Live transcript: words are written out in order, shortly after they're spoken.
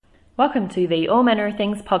Welcome to the All Manner of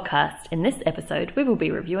Things podcast. In this episode, we will be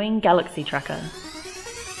reviewing Galaxy Trucker.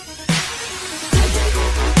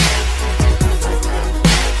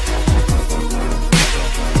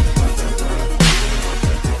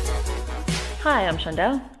 Hi, I'm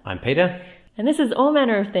Shondell. I'm Peter. And this is All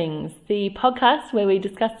Manner of Things, the podcast where we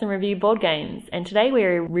discuss and review board games. And today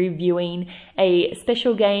we're reviewing a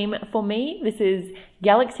special game for me. This is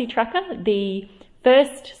Galaxy Trucker, the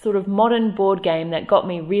first sort of modern board game that got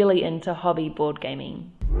me really into hobby board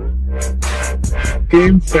gaming.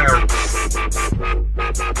 Game facts.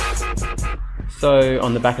 So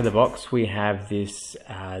on the back of the box we have this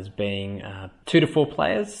as being 2 to 4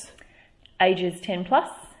 players. Ages 10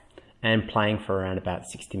 plus. And playing for around about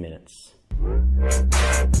 60 minutes.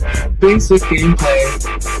 Basic gameplay.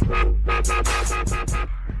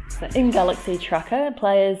 So in Galaxy Trucker,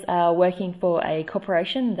 players are working for a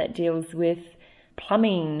corporation that deals with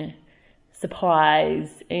plumbing supplies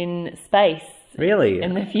in space. Really?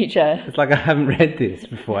 In the future. It's like I haven't read this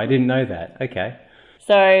before. I didn't know that. Okay.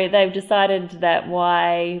 So they've decided that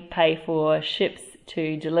why pay for ships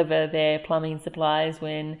to deliver their plumbing supplies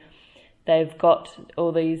when they've got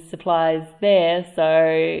all these supplies there,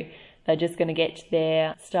 so they're just going to get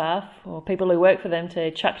their staff or people who work for them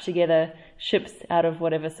to chuck together ships out of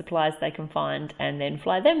whatever supplies they can find and then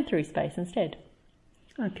fly them through space instead.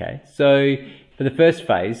 Okay, so for the first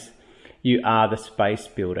phase, you are the space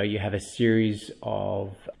builder. You have a series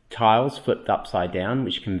of tiles flipped upside down,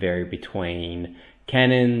 which can vary between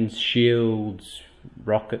cannons, shields,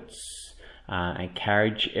 rockets, and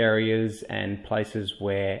carriage areas and places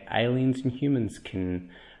where aliens and humans can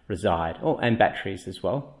reside. Oh, and batteries as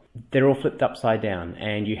well. They're all flipped upside down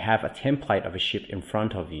and you have a template of a ship in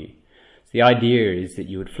front of you. So the idea is that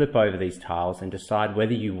you would flip over these tiles and decide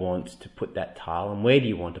whether you want to put that tile and where do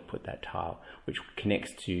you want to put that tile, which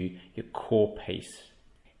connects to your core piece.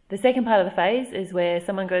 The second part of the phase is where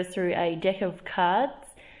someone goes through a deck of cards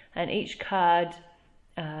and each card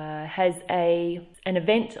has an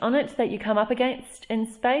event on it that you come up against in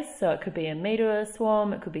space. So it could be a meteor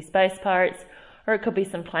swarm, it could be space pirates, or it could be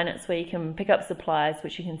some planets where you can pick up supplies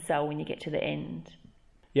which you can sell when you get to the end.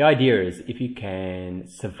 The idea is if you can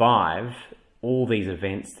survive all these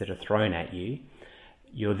events that are thrown at you,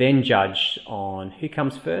 you're then judged on who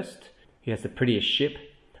comes first, who has the prettiest ship,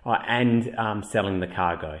 and selling the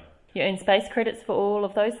cargo. You earn space credits for all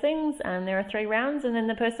of those things, and there are 3 rounds, and then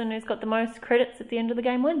the person who's got the most credits at the end of the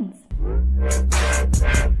game wins.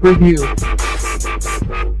 Review.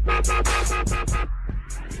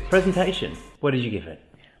 Presentation. What did you give it?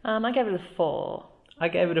 I gave it a 4. I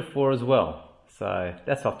gave it a 4 as well. So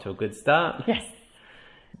that's off to a good start. Yes.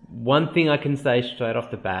 One thing I can say straight off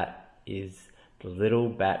the bat is the little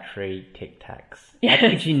battery Tic Tacs. Yes. How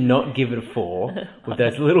could you not give it a 4 with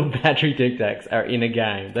those little battery Tic Tacs are in a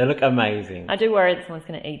game? They look amazing. I do worry that someone's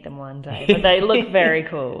going to eat them one day, but they look very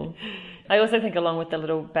cool. I also think along with the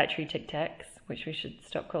little battery Tic Tacs, which we should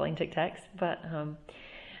stop calling Tic Tacs, but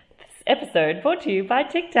this episode brought to you by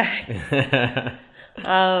Tic Tacs.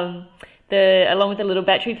 Along with the little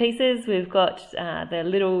battery pieces, we've got the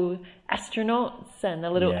little astronauts and the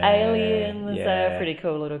little aliens. Pretty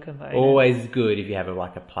cool little components. Always good if you have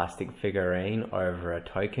a plastic figurine over a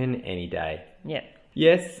token any day. Yep.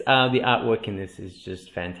 Yes, the artwork in this is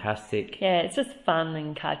just fantastic. Yeah, it's just fun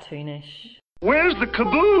and cartoonish. Where's the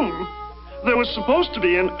kaboom? There was supposed to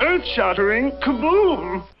be an earth-shattering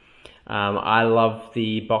kaboom. I love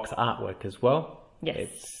the box artwork as well. Yes.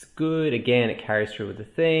 It's good. Again, it carries through with the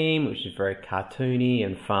theme, which is very cartoony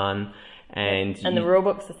and fun. And the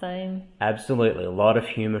rulebook's the same. Absolutely. A lot of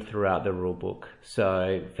humour throughout the rulebook.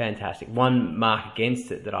 So, fantastic. One mark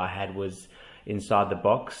against it that I had was inside the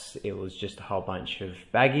box. It was just a whole bunch of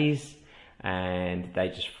baggies and they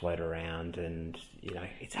just float around and,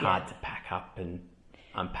 it's hard to pack up and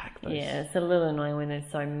unpack those. Yeah, it's a little annoying when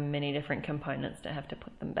there's so many different components to have to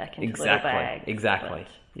put them back into little bags. Exactly.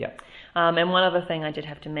 Yep. And one other thing I did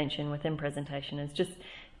have to mention within presentation is just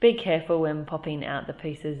be careful when popping out the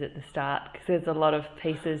pieces at the start, because there's a lot of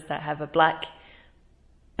pieces that have a black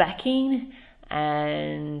backing,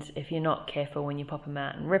 and if you're not careful when you pop them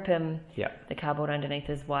out and rip them, the cardboard underneath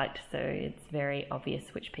is white, so it's very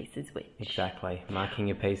obvious which piece is which. Exactly. Marking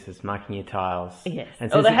your pieces, marking your tiles. Yes.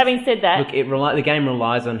 Although having said that... Look, the game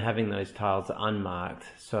relies on having those tiles unmarked,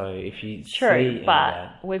 so if you see...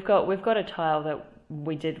 but we've got a tile that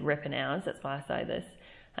we did rip in ours, that's why I say this,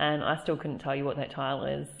 and I still couldn't tell you what that tile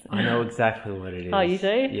is. I know exactly what it is. Oh, you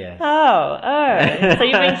do? Yes. Oh. So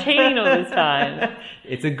you've been cheating all this time.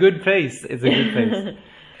 It's a good piece. Okay,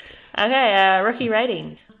 rookie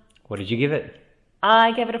rating. What did you give it?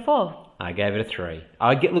 I gave it a 4. I gave it a 3.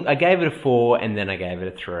 I gave it a 4 and then I gave it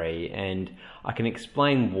a 3, and I can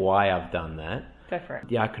explain why I've done that. Go for it.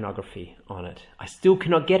 The iconography on it. I still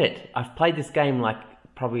cannot get it. I've played this game like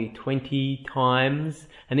probably 20 times,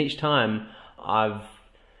 and each time I've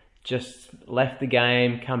just left the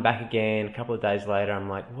game, come back again, a couple of days later, I'm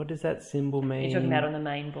like, what does that symbol mean? You're talking about on the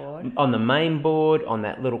main board? On the main board, on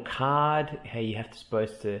that little card, how you have to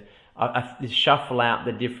supposed to... I shuffle out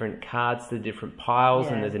the different cards to the different piles,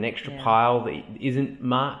 and there's an extra pile that isn't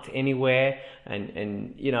marked anywhere,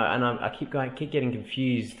 and you know, and I keep getting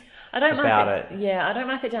confused about it. Yeah, I don't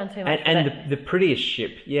mark it down too much. And the prettiest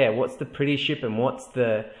ship, what's the prettiest ship, and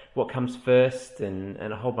what comes first, and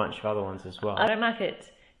a whole bunch of other ones as well. I don't mark it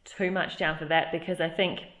too much down for that, because I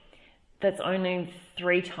think that's only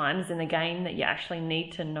 3 times in the game that you actually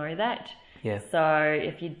need to know that. Yeah. So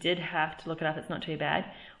if you did have to look it up, it's not too bad.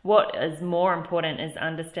 What is more important is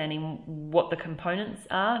understanding what the components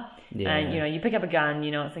are. Yeah. And, you know, you pick up a gun, you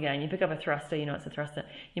know it's a gun. You pick up a thruster, you know it's a thruster.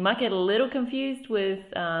 You might get a little confused with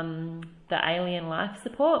the alien life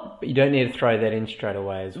support. But you don't need to throw that in straight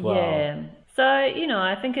away as well. Yeah. So, you know,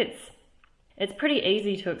 I think it's pretty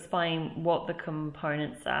easy to explain what the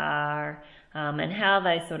components are and how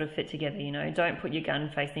they sort of fit together. You know, don't put your gun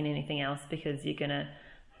facing anything else, because you're going to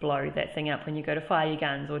blow that thing up when you go to fire your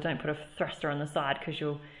guns, or don't put a thruster on the side because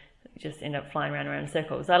you'll just end up flying around in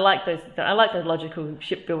circles. I like those logical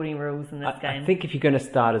shipbuilding rules in this game. I think if you're going to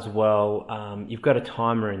start as well, you've got a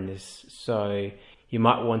timer in this, so you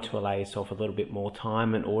might want to allow yourself a little bit more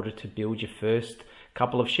time in order to build your first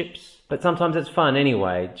couple of ships. But sometimes it's fun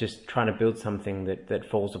anyway, just trying to build something that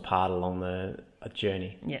falls apart along a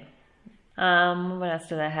journey. Yeah. What else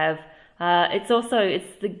do they have?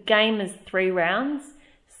 The game is 3 rounds.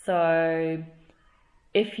 So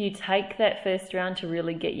if you take that first round to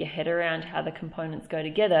really get your head around how the components go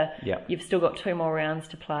together, you've still got 2 more rounds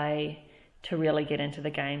to play to really get into the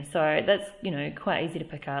game. So that's, you know, quite easy to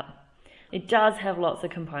pick up. It does have lots of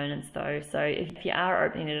components though. So if you are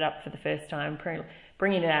opening it up for the first time,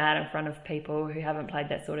 bringing it out in front of people who haven't played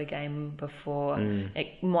that sort of game before,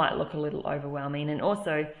 it might look a little overwhelming, and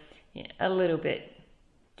also a little bit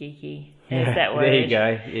geeky. There's that word. There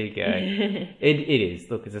you go. It is.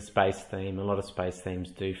 Look, it's a space theme. A lot of space themes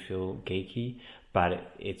do feel geeky,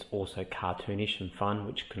 but it's also cartoonish and fun,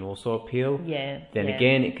 which can also appeal. Yeah. Then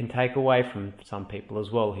again, it can take away from some people as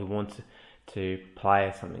well who want to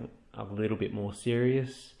play something a little bit more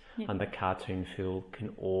serious, and the cartoon feel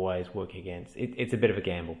can always work against. It's a bit of a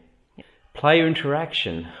gamble. Yep. Player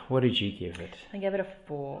interaction. What did you give it? I gave it a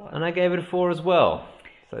 4. And I gave it a 4 as well.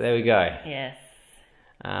 So there we go. Yes.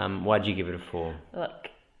 Why'd you give it a 4? Look,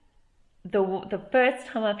 the first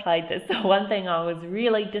time I played this, the one thing I was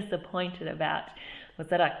really disappointed about was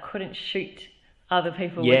that I couldn't shoot other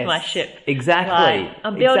people with my ship. Exactly. Like,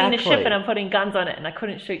 I'm building a ship and I'm putting guns on it, and I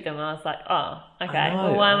couldn't shoot them. And I was like, oh, okay.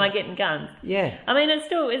 Well, why am I getting guns? Yeah. I mean, it's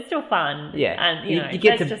still fun. Yeah. And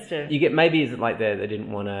maybe is it like they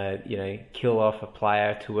didn't want to kill off a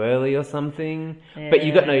player too early or something. Yeah, but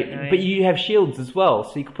but you have shields as well,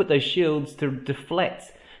 so you can put those shields to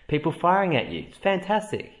deflect people firing at you. It's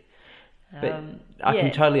fantastic. But I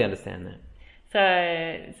can totally understand that.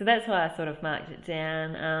 So that's why I sort of marked it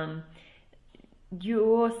down.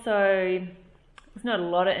 There's not a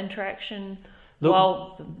lot of interaction.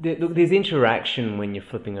 There's interaction when you're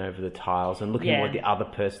flipping over the tiles and looking at what the other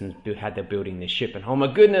person's how they're building their ship, and oh my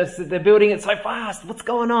goodness, they're building it so fast. What's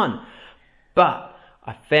going on? But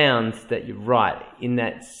I found that you're right. In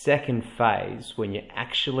that second phase, when you're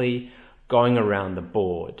actually going around the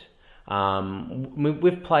board,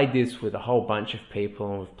 we've played this with a whole bunch of people,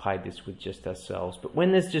 and we've played this with just ourselves. But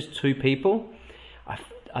when there's just 2 people,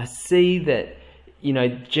 I see that,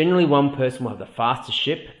 generally one person will have the fastest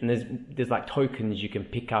ship, and there's like tokens you can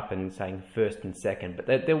pick up and saying first and second, but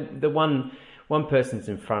the one person's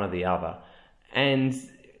in front of the other, and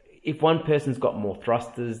if one person's got more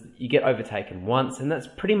thrusters, you get overtaken once, and that's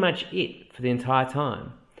pretty much it for the entire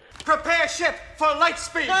time. Prepare ship for light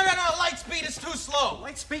speed. No, light speed is too slow.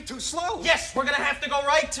 Light speed too slow? Yes, we're gonna have to go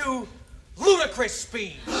right to ludicrous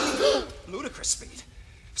speed. Ludicrous speed?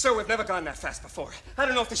 Sir, we've never gone that fast before. I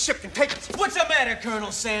don't know if the ship can take us. What's the matter,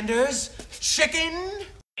 Colonel Sanders? Chicken?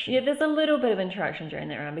 Yeah, there's a little bit of interaction during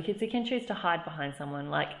that round, because you can choose to hide behind someone.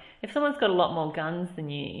 Like, if someone's got a lot more guns than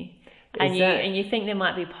you, and you think there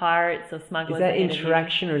might be pirates or smugglers. Is that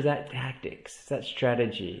interaction or is that tactics? Is that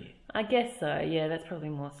strategy? I guess so, yeah, that's probably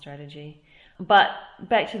more strategy. But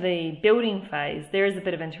back to the building phase, there is a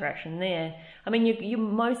bit of interaction there. I mean, you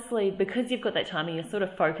mostly, because you've got that timer, you're sort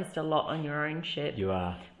of focused a lot on your own ship. You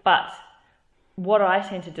are. But what I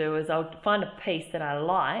tend to do is I'll find a piece that I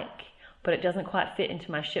like, but it doesn't quite fit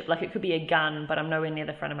into my ship. Like it could be a gun, but I'm nowhere near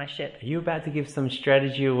the front of my ship. Are you about to give some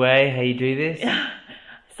strategy away how you do this?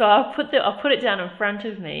 So I'll put it down in front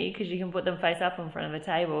of me, because you can put them face up in front of the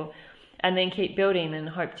table, and then keep building and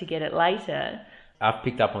hope to get it later. I've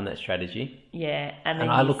picked up on that strategy. Yeah, and then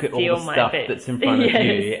I look at all the stuff that's in front of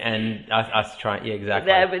you, and I try. Yeah,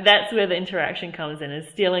 exactly. But that's where the interaction comes in, is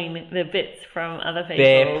stealing the bits from other people.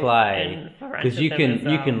 Fair play, because you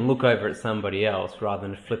can look over at somebody else rather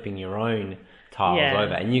than flipping your own tiles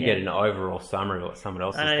over, and you get an overall summary of what someone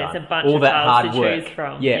else has done. It's a bunch of tiles to choose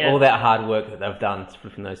from. Yeah, all that hard work that they've done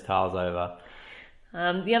flipping those tiles over.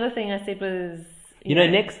 The other thing I said was, you know,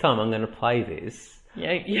 next time I'm going to play this.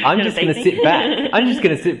 Yeah, I'm just going to sit back. I'm just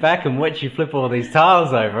going to sit back and watch you flip all these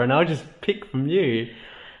tiles over, and I'll just pick from you.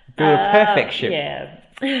 Build a perfect ship. Yeah.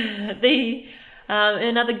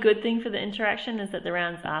 Another good thing for the interaction is that the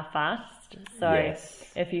rounds are fast. So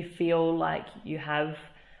if you feel like you have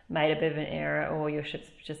made a bit of an error, or your ship's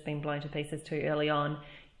just been blown to pieces too early on,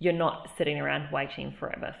 you're not sitting around waiting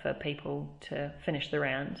forever for people to finish the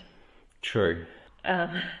round. True.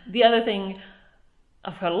 The other thing,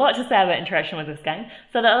 I've got a lot to say about interaction with this game.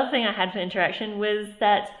 So the other thing I had for interaction was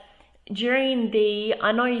that during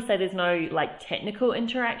I know you say there's no like technical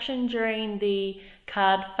interaction during the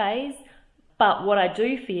card phase, but what I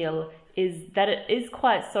do feel is that it is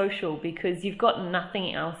quite social, because you've got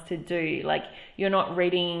nothing else to do. Like, you're not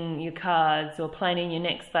reading your cards or planning your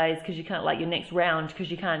next phase, because you can't, like your next round,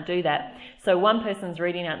 because you can't do that. So one person's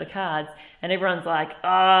reading out the cards and everyone's like,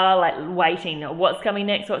 waiting. What's coming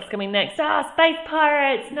next? What's coming next? Space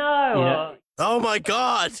pirates, no. You know, oh my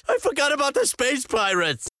God, I forgot about the space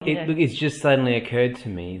pirates. It's just suddenly occurred to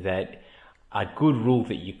me that a good rule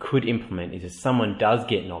that you could implement is if someone does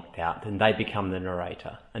get knocked out, then they become the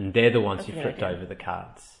narrator, and they're the ones who flipped over the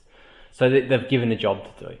cards. So they've given a job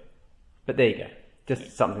to do. But there you go.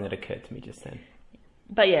 Just something that occurred to me just then.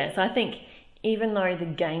 But yeah, so I think even though the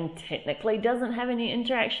game technically doesn't have any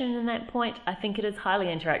interaction in that point, I think it is highly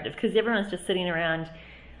interactive, because everyone's just sitting around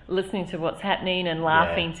listening to what's happening and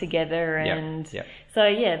laughing together. And so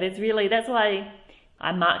yeah, that's why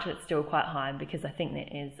I marked it still quite high, because I think there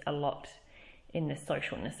is a lot in the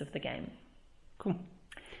socialness of the game. Cool.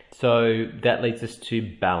 So that leads us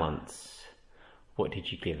to balance. What did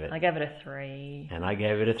you give it? I gave it a 3. And I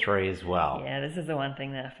gave it a 3 as well. Yeah, this is the one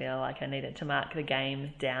thing that I feel like I needed to mark the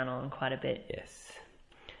game down on quite a bit. Yes.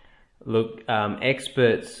 Look,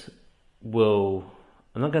 experts will,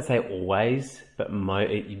 I'm not going to say always, but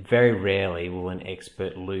very rarely will an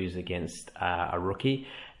expert lose against a rookie.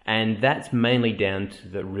 And that's mainly down to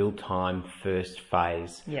the real-time first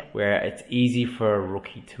phase, where it's easy for a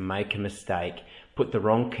rookie to make a mistake, put the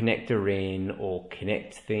wrong connector in, or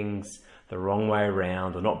connect things the wrong way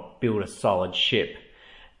around, or not build a solid ship.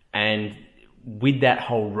 And with that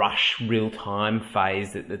whole rush real-time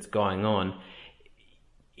phase that's going on,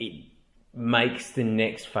 it makes the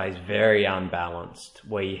next phase very unbalanced,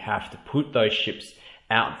 where you have to put those ships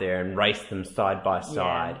out there and race them side by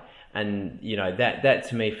side. Yeah. And, you know, that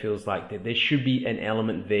to me feels like there should be an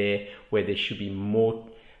element there where there should be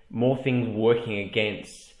more things working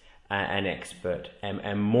against an expert,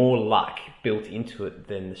 and more luck built into it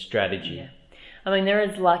than the strategy. Yeah. I mean, there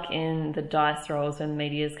is luck in the dice rolls when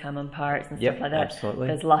meteors come and pirates and stuff like that. Absolutely.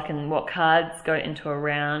 There's luck in what cards go into a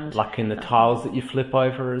round. Luck in the tiles that you flip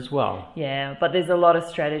over as well. Yeah, but there's a lot of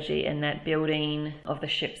strategy in that building of the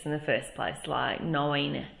ships in the first place, like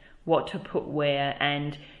knowing what to put where,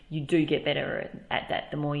 and you do get better at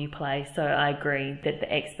that the more you play. So I agree that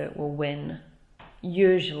the expert will win,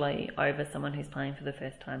 usually, over someone who's playing for the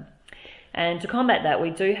first time. And to combat that, we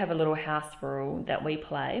do have a little house rule that we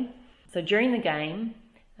play. So during the game,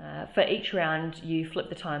 for each round, you flip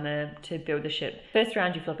the timer to build the ship. First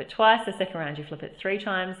round, you flip it twice. The second round, you flip it 3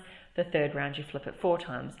 times. The third round, you flip it 4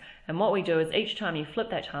 times. And what we do is each time you flip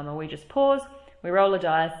that timer, we just pause, we roll a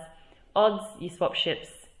dice. Odds, you swap ships,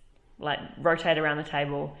 like rotate around the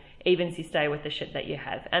table. Evens, you stay with the ship that you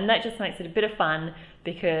have. And that just makes it a bit of fun,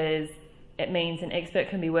 because it means an expert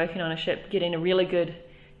can be working on a ship, getting a really good,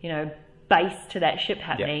 base to that ship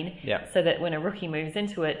happening, so that when a rookie moves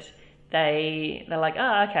into it, they're like,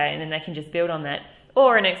 oh, okay, and then they can just build on that.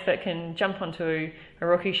 Or an expert can jump onto a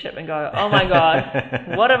rookie ship and go, oh my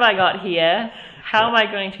God, what have I got here? How am I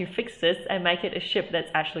going to fix this and make it a ship that's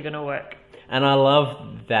actually going to work? And I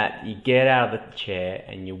love that you get out of the chair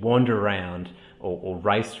and you wander around, or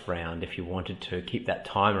race around if you wanted to, keep that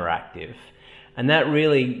timer active. And that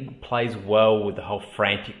really plays well with the whole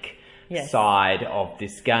frantic side of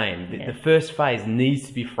this game. The first phase needs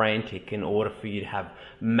to be frantic in order for you to have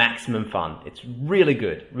maximum fun. It's really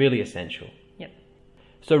good, really essential. Yep.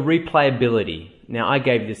 So replayability. Now, I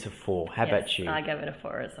gave this a 4. How about you? I gave it a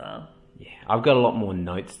 4 as well. Yeah, I've got a lot more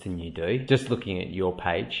notes than you do, just looking at your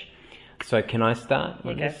page. So can I start?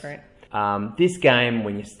 You go for it. This game,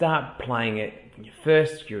 when you start playing it,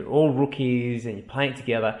 you're all rookies and you're playing it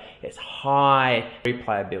together, it's high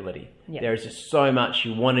replayability. Yep. There is just so much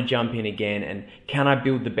you want to jump in again, and can I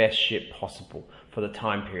build the best ship possible for the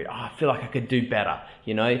time period? Oh, I feel like I could do better.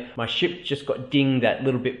 You know, my ship just got dinged that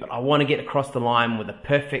little bit, but I want to get across the line with a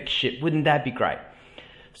perfect ship. Wouldn't that be great?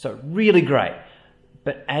 So really great.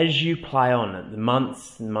 But as you play on, the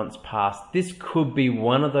months and months pass, this could be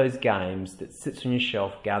one of those games that sits on your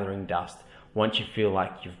shelf gathering dust once you feel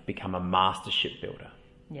like you've become a master shipbuilder.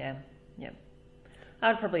 Yeah, yep. I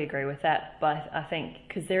would probably agree with that, but I think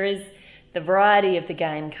because there is the variety of the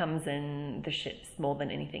game comes in the ships more than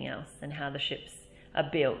anything else, and how the ships are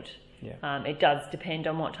built. Yeah. It does depend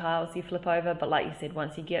on what tiles you flip over, but like you said,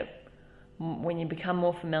 when you become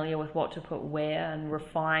more familiar with what to put where and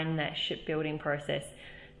refine that shipbuilding process,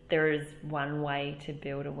 there is one way to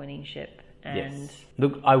build a winning ship. And yes.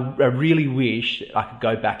 Look, I really wish I could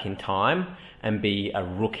go back in time and be a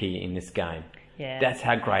rookie in this game. yeah, That's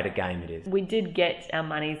how great a game it is. we did get our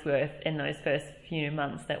money's worth in those first few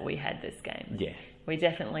months that we had this game. Yeah. We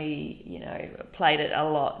definitely, played it a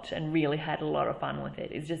lot and really had a lot of fun with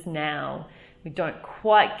it. It's just now we don't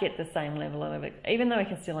quite get the same level of it. Even though we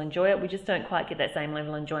can still enjoy it, we just don't quite get that same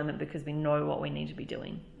level of enjoyment because we know what we need to be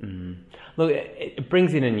doing. Look, it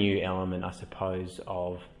brings in a new element, I suppose,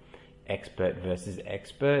 of expert versus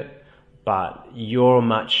expert, but you're a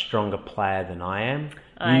much stronger player than I am.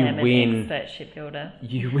 I am an expert shipbuilder.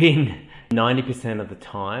 You win 90% of the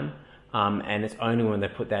time, and it's only when they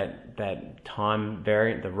put that time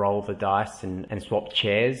variant, the roll the dice and swap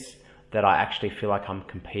chairs, that I actually feel like I'm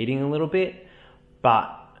competing a little bit,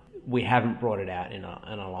 but we haven't brought it out in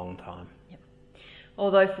a long time. Yep.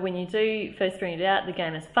 Although when you do first bring it out, the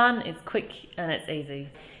game is fun, it's quick, and it's easy.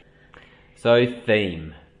 So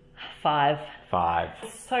theme. 5. 5.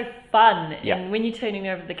 It's so fun, Yep. and when you're turning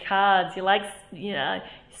over the cards, you're like,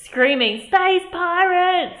 screaming, "Space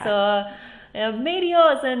pirates!" or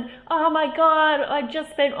meteors, and oh my god, I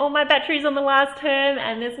just spent all my batteries on the last term,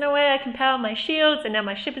 and there's no way I can power my shields, and now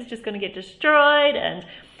my ship is just going to get destroyed, and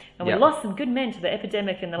we Yep. lost some good men to the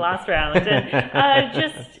epidemic in the last round, and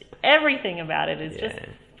just everything about it is just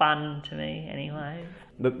fun to me anyway.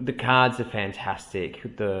 The cards are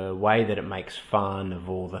fantastic. The way that it makes fun of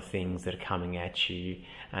all the things that are coming at you,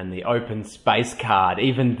 and the open space card,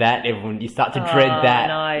 even that, you start to dread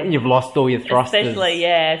that when you've lost all your thrusters. Especially,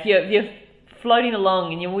 if you're floating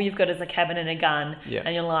along and all you've got is a cabin and a gun, Yeah.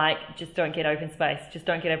 and you're like, just don't get open space, just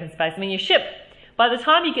don't get open space. I mean, your ship, by the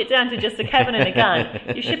time you get down to just a cabin and a gun,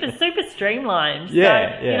 your ship is super streamlined.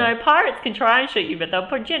 Yeah, so, yeah. Pirates can try and shoot you, but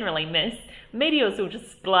they'll generally miss. Meteors will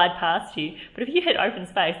just glide past you. But if you hit open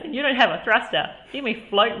space and you don't have a thruster, you're going to be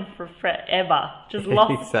floating for forever, just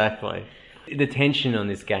lost. Exactly. The tension on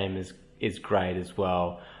this game is great as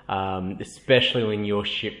well, especially when your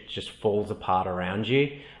ship just falls apart around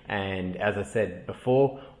you. And as I said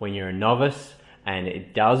before, when you're a novice and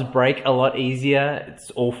it does break a lot easier,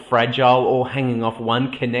 it's all fragile, all hanging off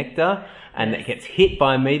one connector, and it gets hit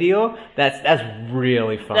by a meteor, that's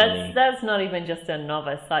really funny. That's not even just a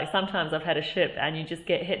novice. Like, sometimes I've had a ship and you just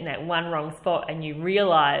get hit in that one wrong spot, and you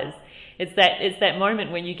realise it's that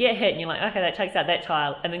moment when you get hit and you're like, okay, that takes out that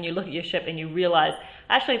tile, and then you look at your ship and you realise,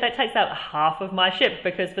 actually, that takes out half of my ship,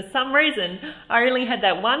 because for some reason I only had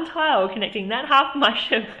that one tile connecting that half of my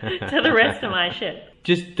ship to the rest of my ship.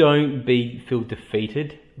 Just don't feel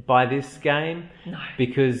defeated by this game. No.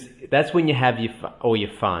 Because that's when you have all your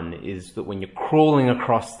fun, is that when you're crawling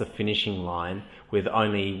across the finishing line with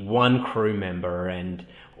only one crew member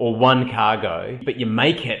or one cargo, but you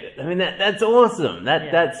make it. I mean, that's awesome.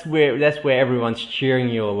 That's where everyone's cheering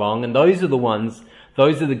you along, and those are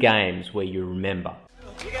the games where you remember.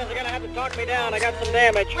 You guys are gonna have to talk me down. I got some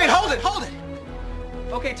damage. Wait, hold it!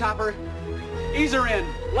 Okay, Topper. Ease her in.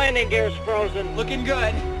 Landing gear's frozen. Looking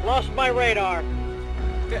good. Lost my radar.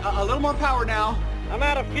 Okay, a little more power now. I'm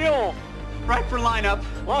out of fuel. Right for lineup.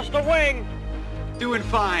 Lost a wing. Doing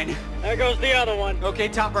fine. There goes the other one. Okay,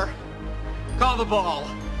 Topper. Call the ball.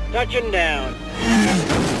 Touching down.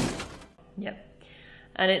 Yep.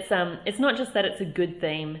 And it's not just that it's a good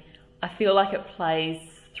theme. I feel like it plays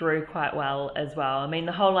through quite well as well. I mean,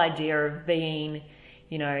 the whole idea of being,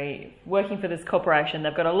 working for this corporation,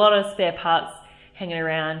 they've got a lot of spare parts hanging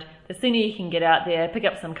around. The sooner you can get out there, pick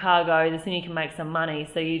up some cargo, the sooner you can make some money.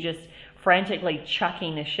 So you're just frantically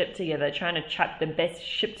chucking the ship together, trying to chuck the best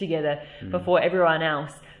ship together before everyone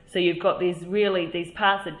else. So you've got these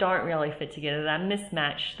parts that don't really fit together. They're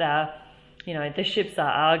mismatched. They're the ships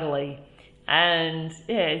are ugly. And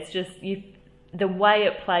yeah, it's just the way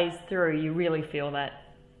it plays through, you really feel that.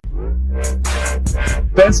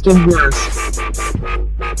 Best and worst.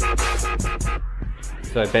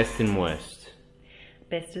 So best and worst.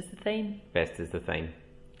 Best is the theme. Best is the theme.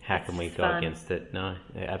 How can we go fun. against it? No,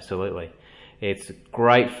 absolutely. It's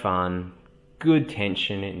great fun, good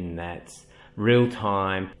tension in that, real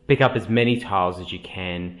time. Pick up as many tiles as you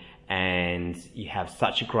can, and you have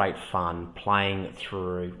such a great fun playing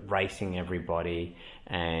through, racing everybody,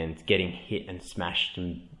 and getting hit and smashed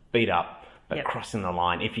and beat up, but crossing the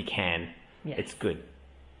line if you can. Yes. It's good.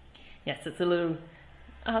 Yes, it's a little...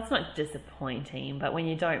 it's not disappointing, but when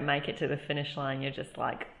you don't make it to the finish line, you're just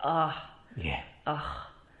like, Yeah.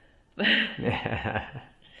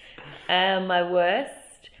 My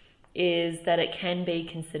worst is that it can be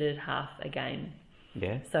considered half a game.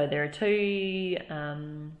 Yeah. So there are 2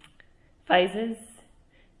 phases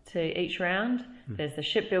to each round. There's the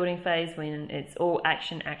shipbuilding phase when it's all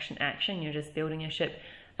action, action, action. You're just building a ship.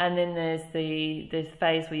 And then there's the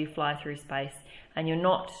phase where you fly through space and you're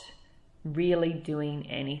not really doing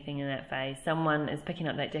anything in that phase. Someone is picking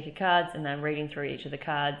up that deck of cards and they're reading through each of the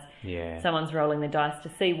cards. Yeah. Someone's rolling the dice to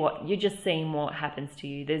see you're just seeing what happens to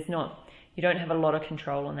you. You don't have a lot of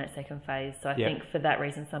control on that second phase. So I think for that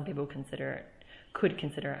reason, some people could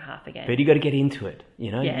consider it half a game. But you got to get into it,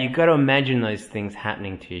 Yeah. You've got to imagine those things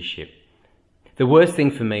happening to your ship. The worst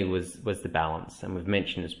thing for me was the balance, and we've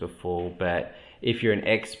mentioned this before, but if you're an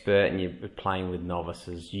expert and you're playing with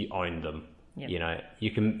novices, you own them. Yep.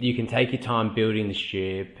 You can take your time building the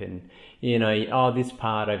ship, and this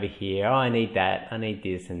part over here, I need that, I need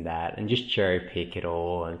this and that, and just cherry pick it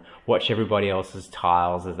all and watch everybody else's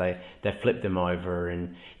tiles as they flip them over,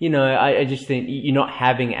 and I just think you're not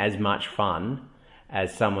having as much fun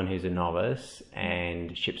as someone who's a novice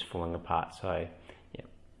and ship's falling apart. So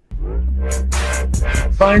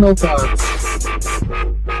Final thoughts.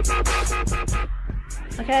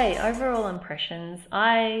 Okay, overall impressions.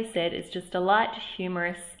 I said it's just a light,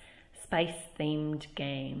 humorous, space-themed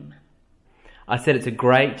game. I said it's a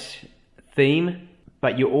great theme,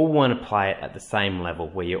 but you all want to play it at the same level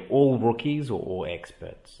where you're all rookies or all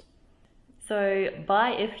experts. So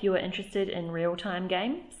buy if you are interested in real-time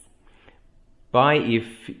games. Buy if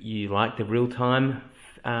you like the real-time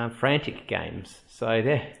frantic games. So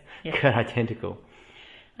they're identical.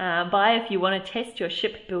 Buy if you want to test your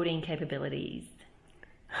shipbuilding capabilities.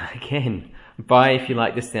 Again, buy if you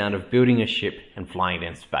like the sound of building a ship and flying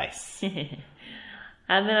down space.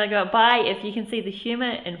 And then I got buy if you can see the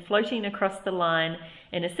humour in floating across the line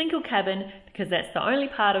in a single cabin, because that's the only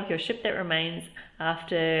part of your ship that remains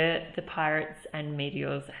after the pirates and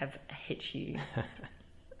meteors have hit you.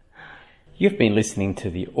 You've been listening to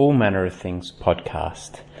the All Manner of Things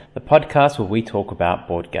podcast, the podcast where we talk about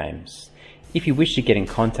board games. If you wish to get in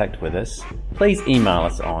contact with us, please email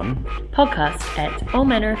us on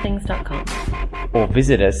podcast@allmanneroftthings.com or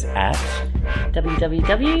visit us at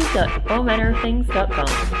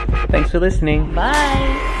www.allmanneroftthings.com. Thanks for listening.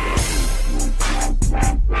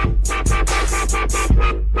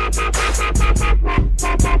 Bye!